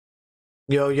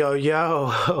Yo, yo,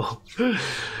 yo.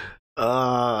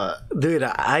 Dude,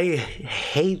 I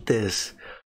hate this.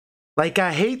 Like,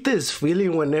 I hate this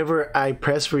feeling whenever I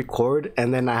press record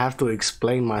and then I have to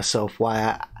explain myself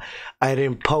why I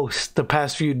didn't post the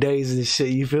past few days and shit.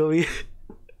 You feel me?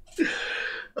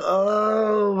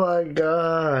 Oh my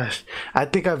gosh. I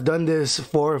think I've done this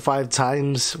 4 or 5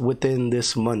 times within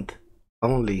this month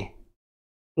only.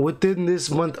 Within this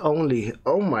month only.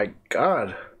 Oh my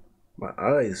god. My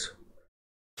eyes.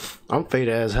 I'm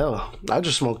faded as hell. I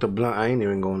just smoked a blunt. I ain't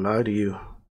even gonna lie to you.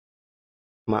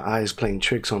 My eyes playing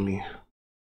tricks on me.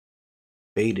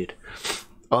 Faded.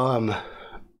 What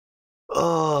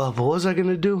was I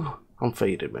gonna do? I'm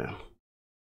faded, man.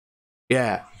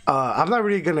 Yeah. I'm not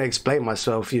really gonna explain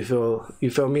myself. You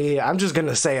feel me? I'm just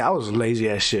gonna say I was lazy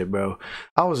as shit, bro.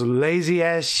 I was lazy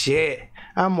as shit.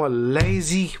 I'm a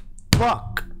lazy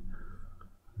fuck.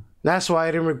 That's why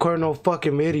I didn't record no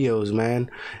fucking videos, man.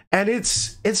 And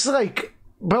it's like,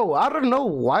 bro, I don't know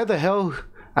why the hell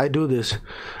I do this.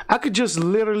 I could just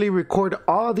literally record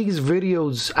all these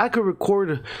videos. I could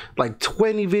record like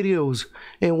 20 videos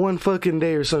in one fucking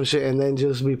day or some shit and then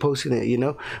just be posting it, you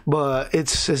know? But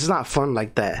it's not fun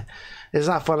like that. It's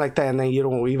not fun like that, and then you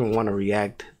don't even want to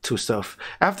react to stuff.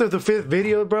 After the 5th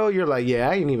video, bro, you're like, yeah,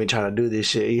 I ain't even trying to do this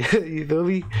shit. You feel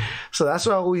me? So that's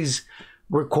why I always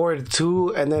record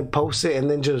 2 and then post it and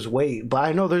then just wait. But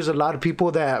I know there's a lot of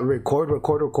people that record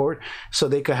so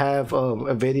they could have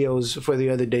videos for the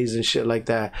other days and shit like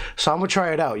that. So I'm gonna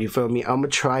try it out, you feel me? I'm gonna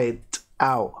try it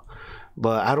out,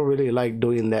 but I don't really like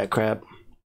doing that crap.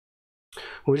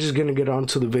 We're just gonna get on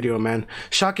to the video, man.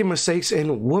 Shocking mistakes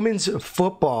in women's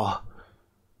football.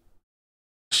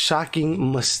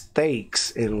 Shocking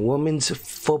mistakes in women's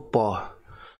football.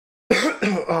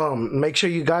 Make sure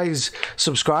you guys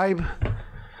subscribe.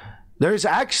 There's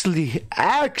actually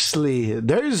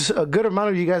there's a good amount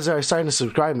of you guys that are starting to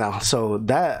subscribe now, so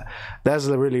that's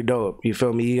really dope. You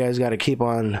feel me? You guys got to keep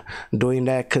on doing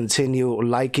that, continue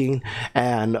liking,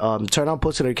 and turn on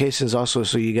post notifications also,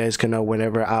 so you guys can know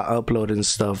whenever I upload and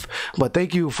stuff. But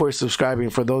thank you for subscribing.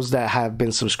 For those that have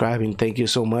been subscribing, thank you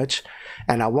so much,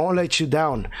 and I won't let you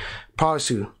down.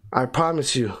 I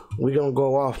promise you, we gonna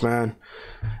go off, man.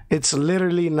 It's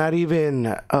literally not even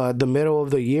the middle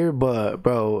of the year, but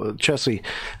bro, trust me,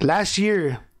 last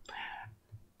year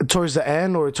towards the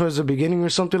end or towards the beginning or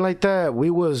something like that, we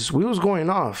was going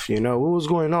off, you know, we was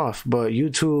going off, but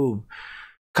YouTube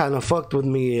kind of fucked with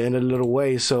me in a little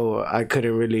way, so I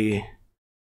couldn't really,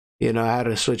 you know, I had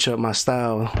to switch up my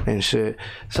style and shit.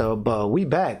 So, but we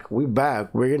back. We're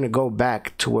gonna go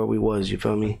back to where we was, you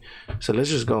feel me? So let's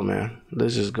just go, man.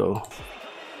 Let's just go.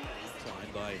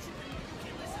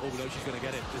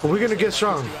 We're gonna get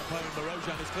strong.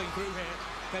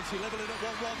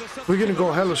 We're gonna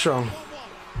go hella strong.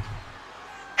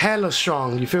 Hella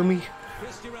strong, you feel me?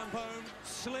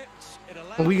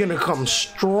 We're gonna come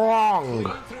strong.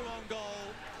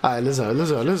 Alright, let's go.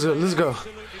 Let's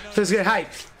get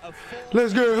hyped.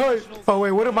 Let's get hyped. Oh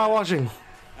wait, what am I watching?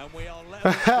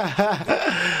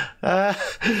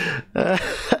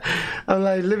 I'm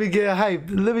like, let me get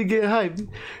hyped,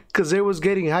 because they was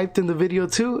getting hyped in the video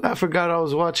too. I forgot I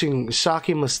was watching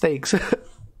Shocking Mistakes.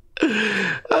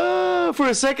 For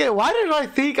a second, why did I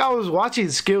think I was watching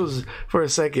Skills for a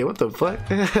second? What the fuck?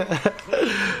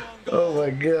 Oh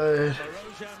my god.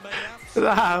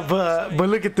 But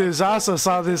look at this. I also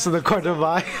saw this in the corner of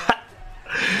my eye.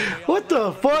 What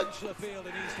the fuck?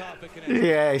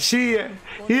 Yeah,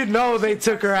 you know they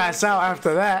took her ass out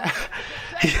after that.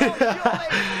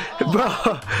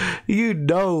 Bro, you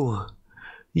know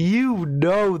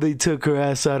they took her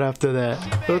ass out after that.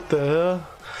 What the hell?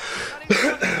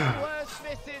 Worst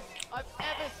misses I've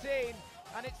ever seen,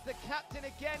 and it's the captain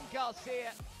again,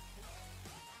 Garcia.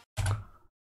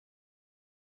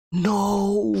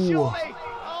 No. Surely.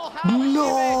 Oh, how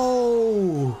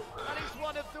No. that is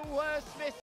one of the worst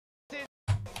misses.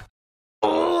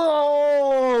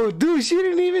 Oh, dude, she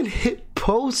didn't even hit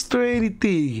post or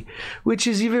anything, which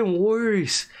is even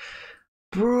worse,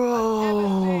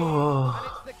 bro.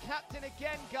 And it's the captain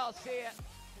again, Garcia.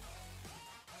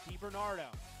 Bernardo.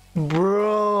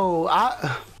 Bro,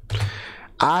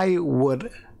 I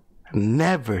would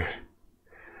never.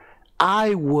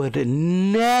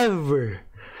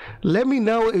 Let me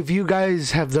know if you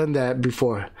guys have done that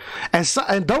before,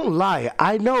 and don't lie.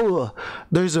 I know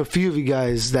there's a few of you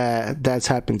guys that's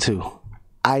happened to.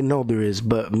 I know there is,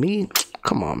 but me,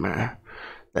 come on, man,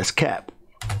 that's cap.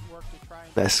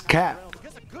 That's cap.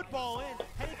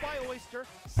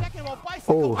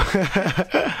 Oh,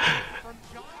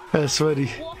 that's funny.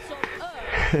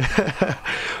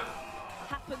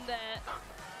 Happened there.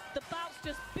 The bounce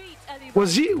just beat Ellie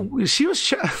Was she was she was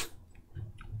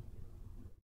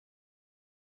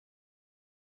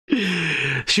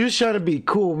trying to be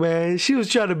cool, man. She was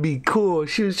trying to be cool.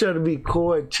 She was trying to be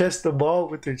cool and chest the ball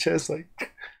with her chest,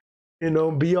 like, you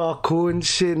know, be all cool and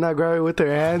shit, not grab it with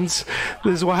her hands.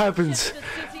 This is what happens.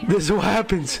 This is what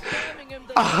happens.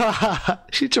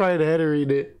 She tried to header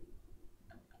read it.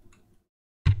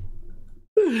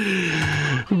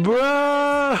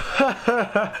 Bro.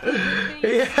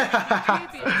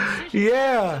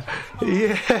 Yeah.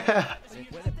 Yeah.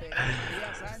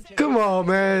 Come on,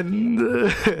 man.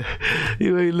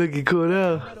 You ain't looking cool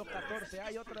now.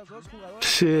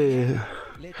 Shit.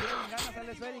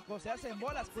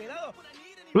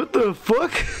 What the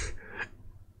fuck?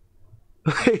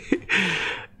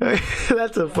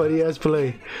 That's a funny ass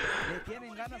play.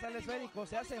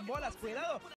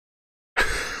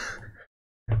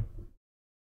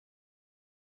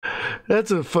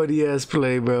 That's a funny ass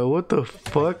play, bro. What the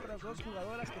fuck?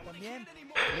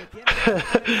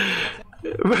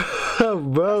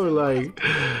 Bro, like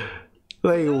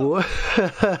what?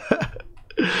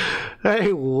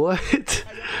 Hey, what?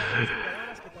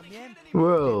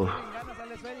 Bro.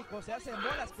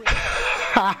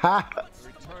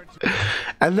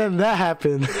 And then that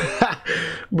happened.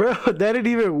 Bro, that didn't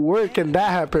even work, and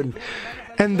that happened.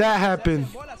 And that happened.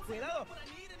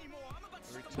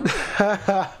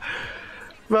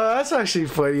 Bro, that's actually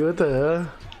funny. What the hell?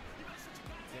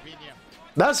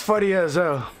 That's funny as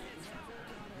hell.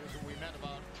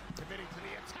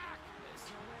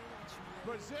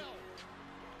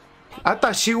 I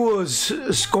thought she was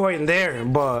scoring there,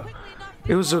 but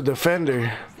it was a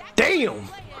defender. Damn!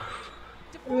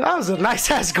 That was a nice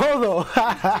ass goal, though.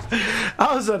 That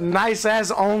was a nice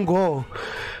ass own goal.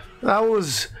 That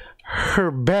was her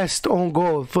best own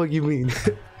goal. Fuck you mean?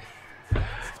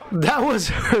 That was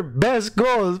her best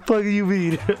goal. Fuck you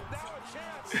mean?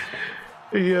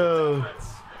 Yo.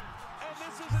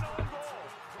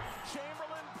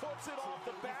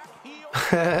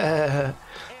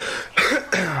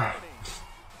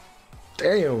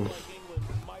 Damn.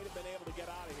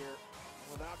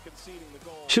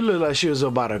 She looked like she was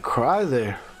about to cry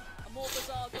there.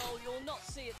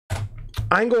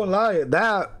 I ain't gonna lie,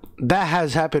 that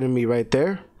has happened to me right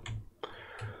there.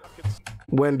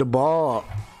 When the ball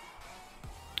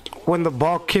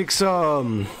kicks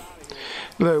look,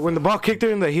 when the ball kicked her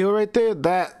in the heel right there,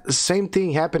 that same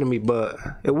thing happened to me, but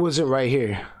it wasn't right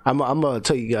here. I'm gonna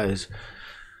tell you guys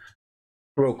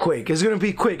real quick. It's gonna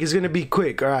be quick. It's gonna be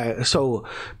quick. All right. So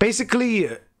basically,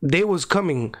 they was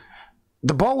coming.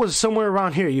 The ball was somewhere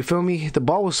around here. You feel me? The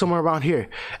ball was somewhere around here,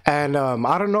 and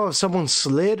I don't know if someone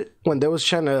slid when they was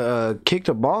trying to kick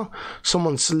the ball.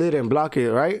 Someone slid and blocked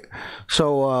it, right?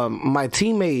 So my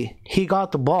teammate, he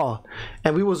got the ball,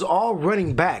 and we was all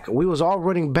running back. We was all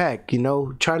running back, you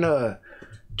know, trying to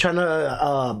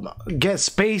get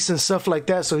space and stuff like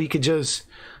that, so he could just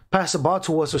pass the ball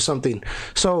to us or something.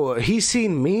 So he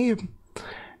seen me.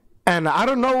 And I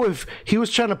don't know if he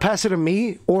was trying to pass it to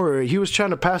me or he was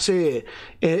trying to pass it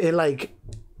in like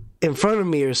in front of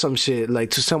me or some shit,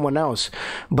 like to someone else.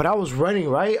 But I was running,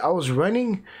 right? I was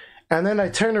running, and then I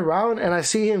turned around and I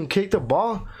see him kick the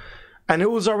ball, and it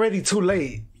was already too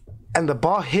late, and the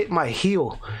ball hit my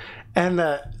heel. And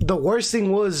the worst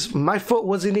thing was my foot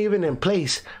wasn't even in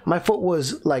place. My foot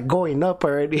was like going up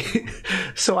already.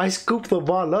 So I scooped the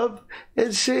ball up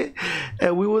and shit.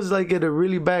 And we was like in a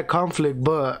really bad conflict.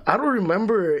 But I don't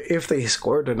remember if they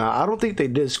scored or not. I don't think they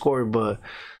did score, but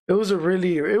it was a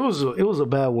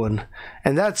bad one.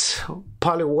 And that's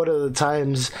probably one of the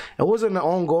times. It wasn't an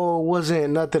own goal. It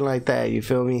wasn't nothing like that. You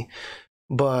feel me?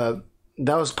 But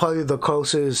that was probably the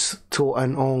closest to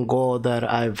an own goal that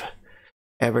I've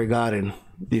ever gotten.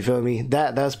 You feel me?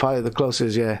 That's probably the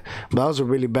closest, yeah. But that was a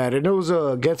really bad, and it was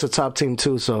against a top team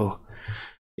too, so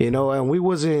you know, and we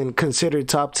wasn't considered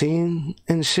top team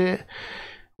and shit.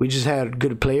 We just had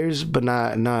good players, but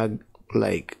not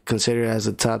like considered as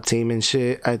a top team and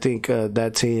shit. I think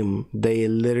that team, they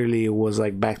literally was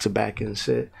like back to back and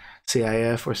shit,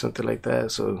 CIF or something like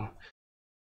that. So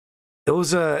it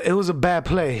was a bad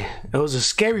play. It was a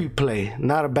scary play,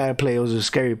 not a bad play. It was a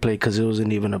scary play because it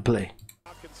wasn't even a play.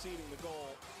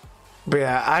 But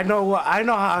yeah, I know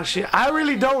how she. I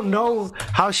really don't know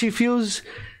how she feels,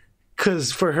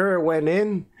 cause for her it went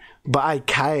in. But I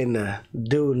kinda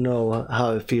do know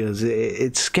how it feels.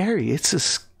 It's scary. It's a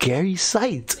scary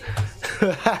sight.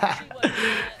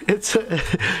 It's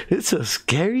a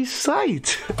scary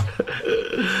sight.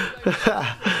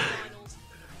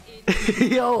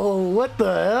 Yo, what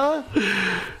the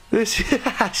hell?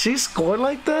 She scored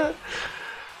like that?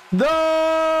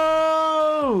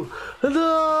 No!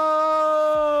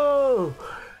 No!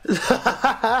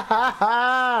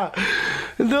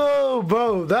 No,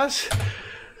 bro, that's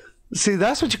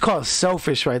what you call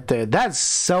selfish right there. That's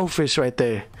selfish right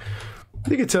there.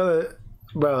 You can tell it,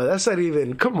 bro. That's not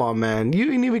even. Come on, man.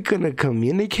 You ain't even gonna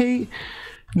communicate.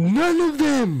 None of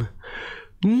them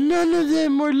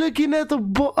were looking at the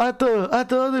ball, at the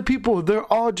other people. They're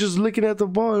all just looking at the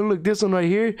ball. And look, this one right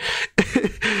here.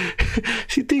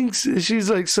 She thinks she's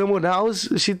like someone else.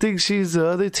 She thinks she's the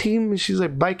other team. She's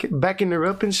like backing her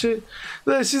up and shit.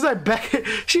 She's like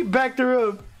she backed her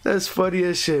up. That's funny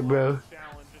as shit, bro.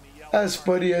 That's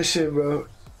funny as shit, bro.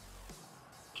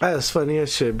 That's funny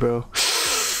as shit, bro.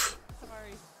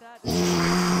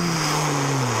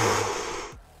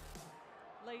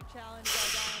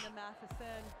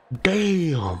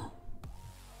 Damn.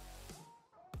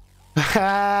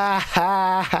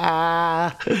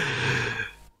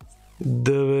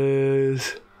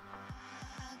 Dumbass.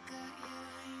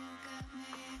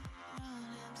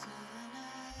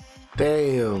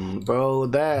 Damn, bro,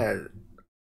 bro,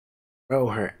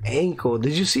 her ankle.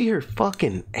 Did you see her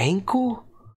fucking ankle?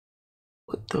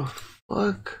 What the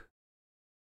fuck?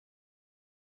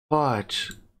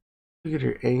 Watch. Look at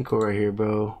her ankle right here,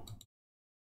 bro.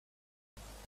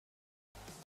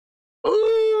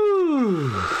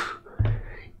 Ooh.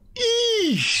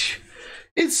 Eesh.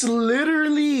 It's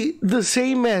literally the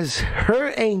same as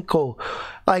her ankle.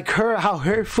 Like how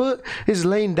her foot is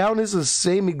laying down is the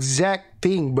same exact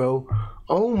thing, bro.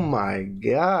 Oh my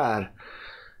god.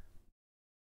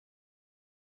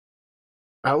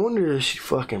 I wonder if she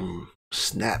fucking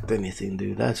snapped anything,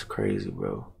 dude. That's crazy,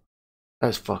 bro.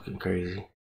 That's fucking crazy.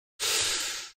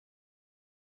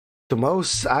 The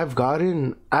most I've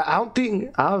gotten, I don't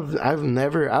think I've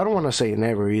never, I don't want to say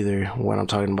never either when I'm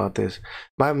talking about this,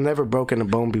 but I've never broken a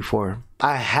bone before.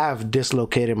 I have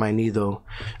dislocated my knee though.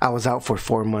 I was out for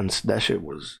 4 months. That shit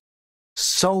was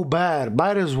so bad.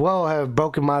 Might as well have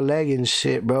broken my leg and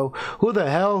shit, bro. Who the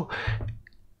hell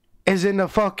is in a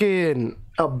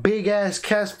big ass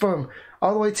cast from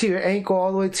all the way to your ankle,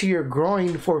 all the way to your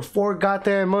groin for 4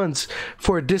 goddamn months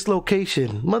for a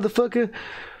dislocation, motherfucker?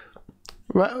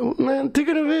 Right, man,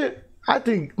 thinking of it, I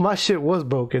think my shit was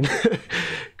broken.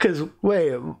 Cause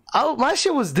wait, my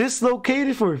shit was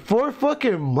dislocated for 4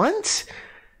 fucking months?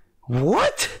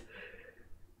 What?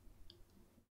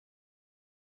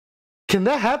 Can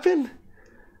that happen?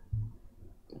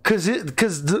 Cause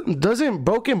doesn't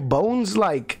broken bones,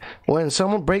 like when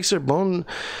someone breaks their bone,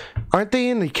 aren't they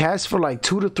in the cast for like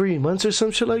 2 to 3 months or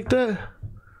some shit like that?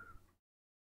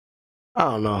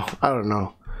 I don't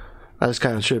know. That's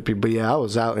kind of trippy, but yeah, I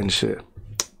was out and shit.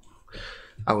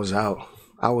 I was out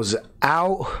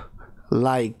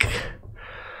like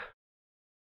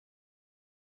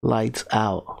lights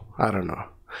out. I don't know.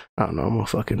 I'm gonna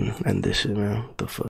fucking end this shit, man. What the fuck?